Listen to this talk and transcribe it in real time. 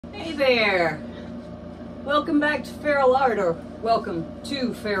there. Welcome back to Feral Art, or welcome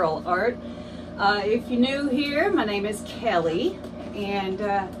to Feral Art. If you're new here, my name is Kelly, and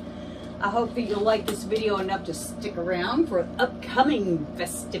I hope that you'll like this video enough to stick around for upcoming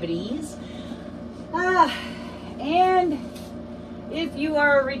festivities. And if you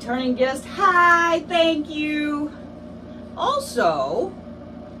are a returning guest, hi, thank you. Also,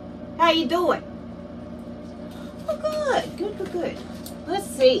 how you doing? Oh, good. Let's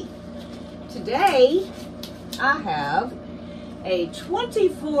see. Today, I have a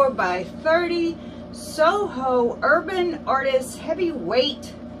 24 by 30 Soho Urban Artist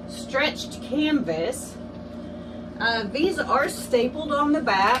Heavyweight Stretched Canvas. These are stapled on the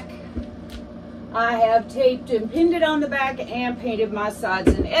back. I have taped and pinned it on the back and painted my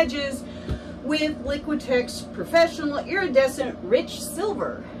sides and edges with Liquitex Professional Iridescent Rich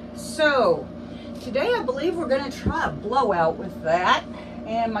Silver. So today I believe we're going to try a blowout with that.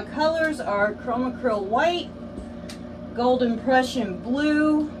 And my colors are Chroma Acryl White, Golden Prussian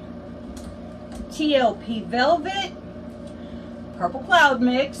Blue, TLP Velvet, Purple Cloud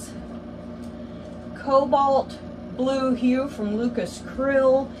Mix, Cobalt Blue Hue from Lucas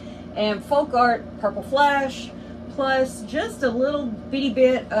Krill, and Folk Art Purple Flash, plus just a little bitty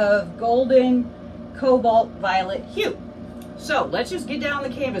bit of Golden Cobalt Violet Hue. So let's just get down the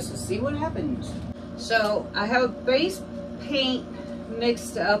canvas and see what happens. So I have base paint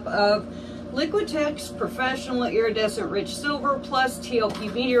mixed up of Liquitex Professional Iridescent Rich Silver plus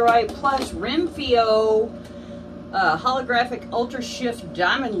TLP Meteorite plus Renfio Holographic Ultra Shift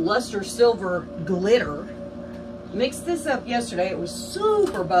Diamond Luster Silver Glitter. Mixed this up yesterday. It was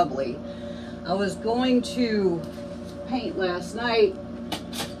super bubbly. I was going to paint last night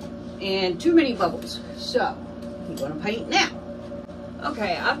and too many bubbles, so I'm going to paint now.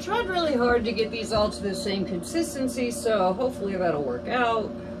 Okay, I've tried really hard to get these all to the same consistency, so hopefully that'll work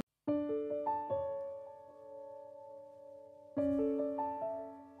out.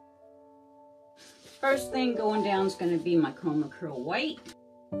 First thing going down is going to be my Chroma Acryl White.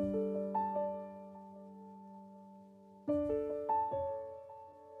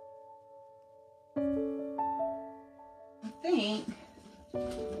 I think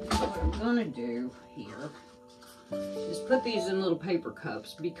what I'm going to do here is put these in little paper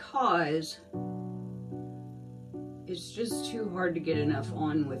cups because it's just too hard to get enough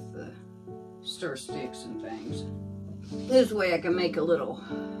on with the stir sticks and things. This way I can make a little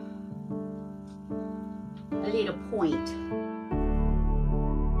point.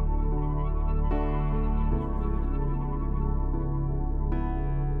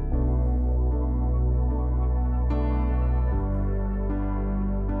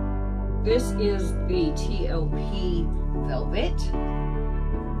 This is the TLP Velvet.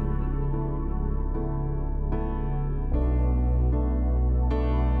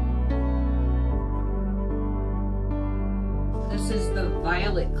 This is the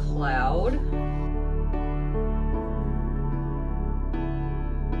Violet Cloud.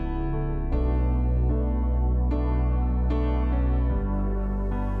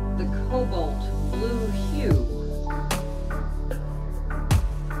 The Cobalt Blue Hue.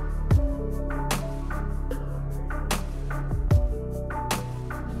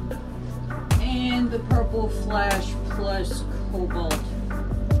 The Purple Flash plus Cobalt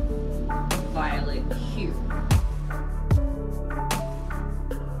Violet Hue.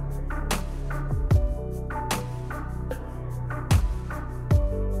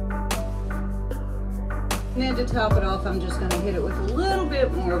 And then to top it off, I'm just going to hit it with a little bit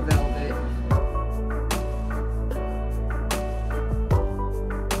more velvet.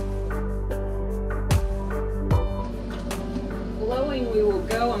 Glowing we will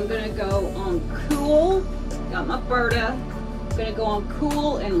go. I'm going to go on cool. Got my Berta. I'm going to go on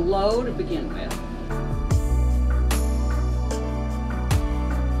cool and low to begin with.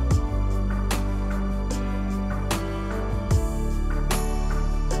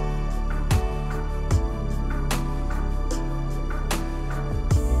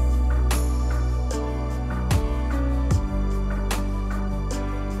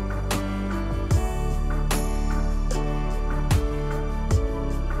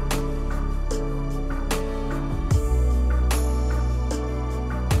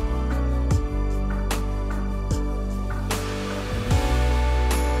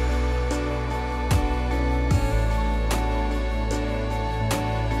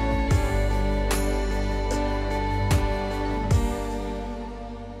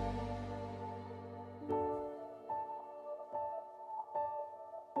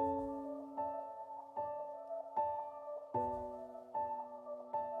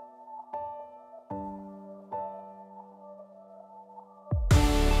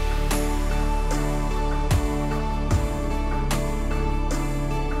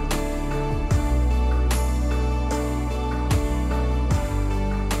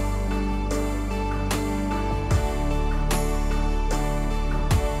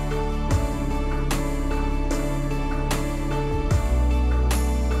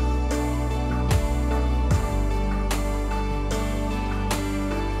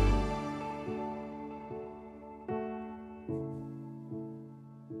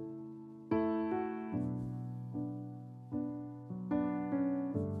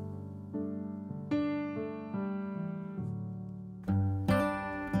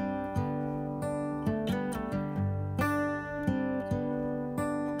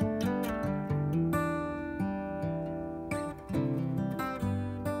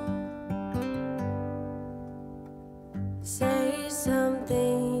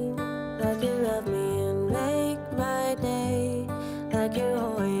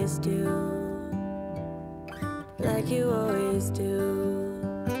 always do, like you always do.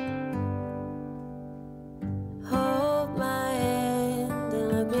 Hold my hand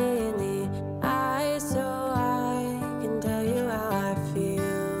and look me in the eyes so I can tell you how I feel.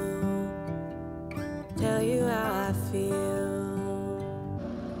 Tell you how I feel.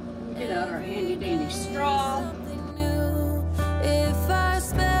 Get out our handy dandy straw. Something new if I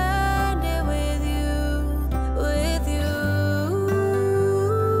spend it with you, with you,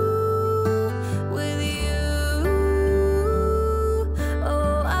 with you.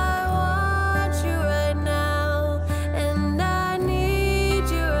 Oh, I want you right now, and I need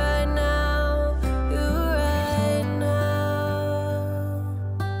you right now, you right now.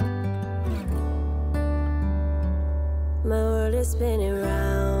 My world is spinning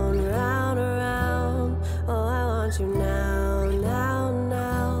round, round, around. Oh, I want you now, now,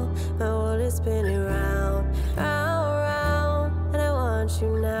 now. My world is spinning round, round, round. And I want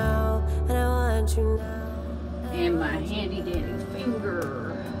you now, and I want you now. And my handy dandy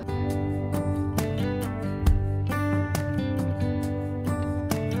finger.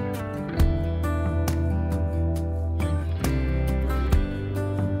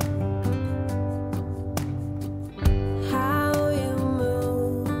 How you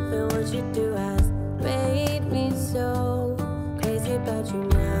move and what you do has made me so crazy about you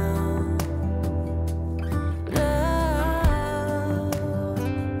now. Now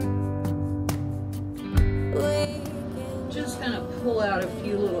we can, Just gonna pull out a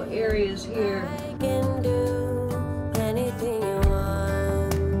few little areas here. I can do anything you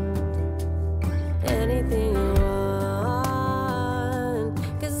want, anything you want.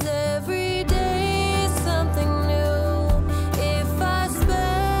 'Cause every day is something new if I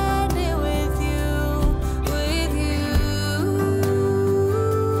spend it with you, with you,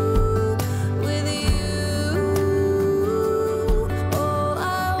 with you. Oh,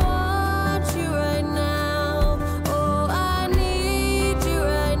 I want you right now. Oh, I need you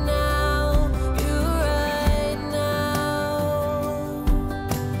right now, you right now.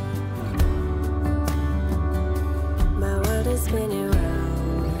 My world is spinning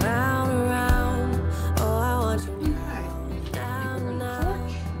round, round, round. Oh, I want you now, now, now.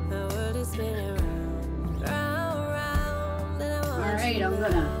 My world is spinning round, round, round. And I want All right, you I'm gonna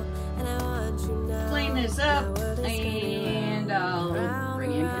now, and I want you now. clean this up and I'll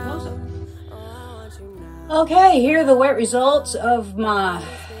bring you in for close up. Oh, I want you now. Okay, here are the wet results of my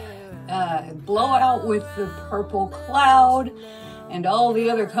blowout with the purple cloud and all the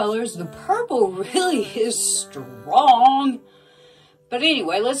other colors. The purple really is strong. But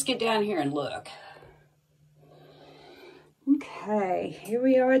anyway, let's get down here and look. Okay, here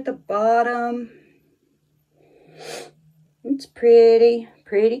we are at the bottom. It's pretty,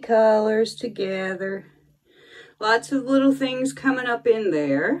 pretty colors together. Lots of little things coming up in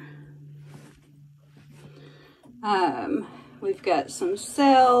there. We've got some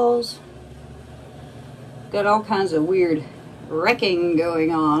cells. Got all kinds of weird wrecking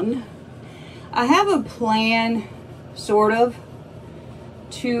going on. I have a plan, sort of,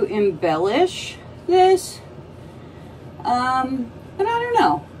 to embellish this. But I don't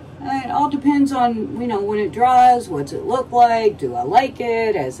know. It all depends on, you know, when it dries, what's it look like? Do I like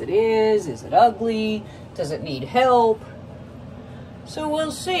it as it is? Is it ugly? Does it need help? So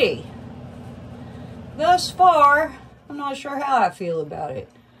we'll see. Thus far, I'm not sure how I feel about it.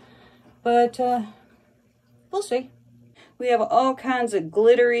 But, we'll see. We have all kinds of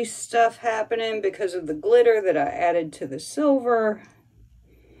glittery stuff happening because of the glitter that I added to the silver.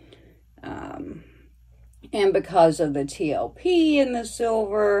 And because of the TLP in the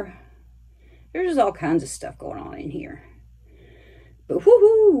silver. There's all kinds of stuff going on in here. But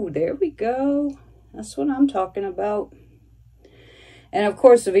woohoo, there we go. That's what I'm talking about. And of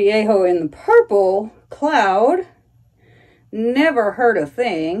course the Viejo in the purple cloud. Never hurt a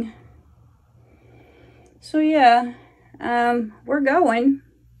thing. So yeah, we're going.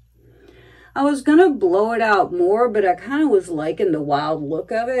 I was gonna blow it out more, but I kind of was liking the wild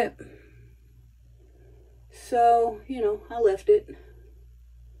look of it. So, you know, I left it.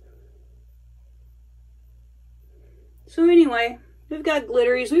 So anyway, we've got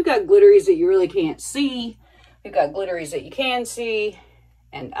glitteries. We've got glitteries that you really can't see. We've got glitteries that you can see.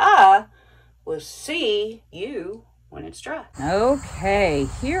 And I will see you when it's dry. Okay,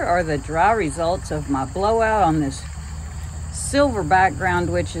 here are the dry results of my blowout on this silver background,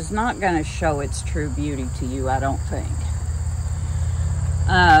 which is not going to show its true beauty to you, I don't think.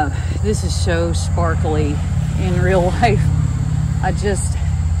 This is so sparkly in real life. I just,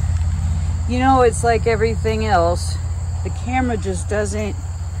 you know, it's like everything else. The camera just doesn't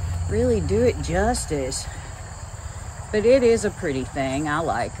really do it justice. But it is a pretty thing. I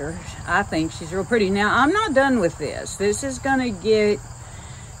like her. I think she's real pretty. Now, I'm not done with this. This is going to get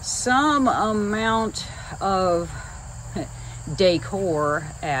some amount of decor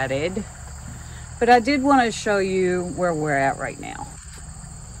added. But I did want to show you where we're at right now.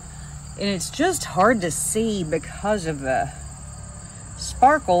 And it's just hard to see because of the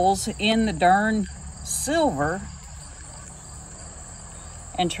sparkles in the darn silver.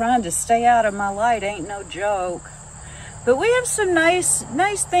 And trying to stay out of my light ain't no joke. But we have some nice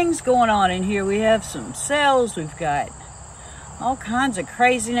things going on in here. We have some cells. We've got all kinds of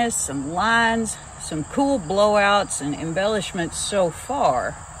craziness, some lines, some cool blowouts and embellishments so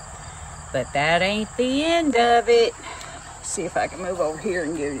far. But that ain't the end of it. Let's see if I can move over here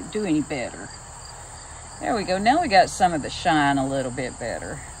and do any better. There we go. Now we got some of the shine a little bit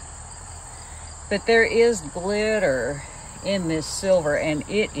better. But there is glitter in this silver, and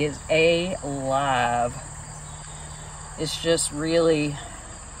it is alive. It's just really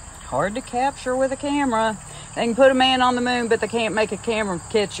hard to capture with a camera. They can put a man on the moon, but they can't make a camera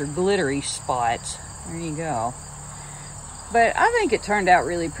catch your glittery spots. There you go. But I think it turned out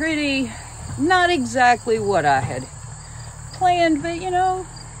really pretty. Not exactly what I had planned, but you know,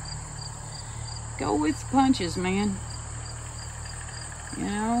 go with punches, man. You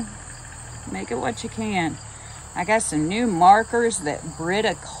know, make it what you can. I got some new markers that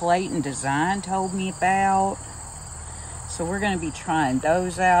Britta Clayton Design told me about. So we're going to be trying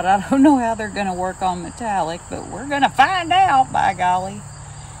those out. I don't know how they're going to work on metallic, but we're going to find out, by golly.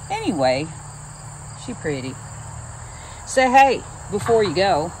 Anyway, she's pretty. So, hey, before you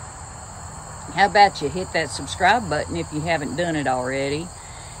go, how about you hit that subscribe button if you haven't done it already.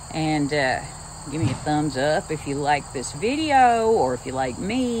 And give me a thumbs up if you like this video, or if you like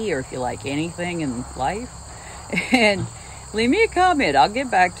me, or if you like anything in life. And leave me a comment. I'll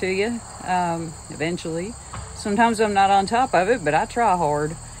get back to you eventually. Sometimes I'm not on top of it, but I try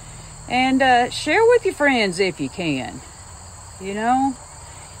hard. And share with your friends if you can. You know,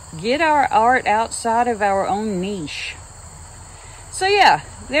 get our art outside of our own niche. So yeah,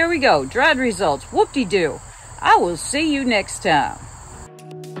 there we go. Dried results. Whoop-de-doo. I will see you next time.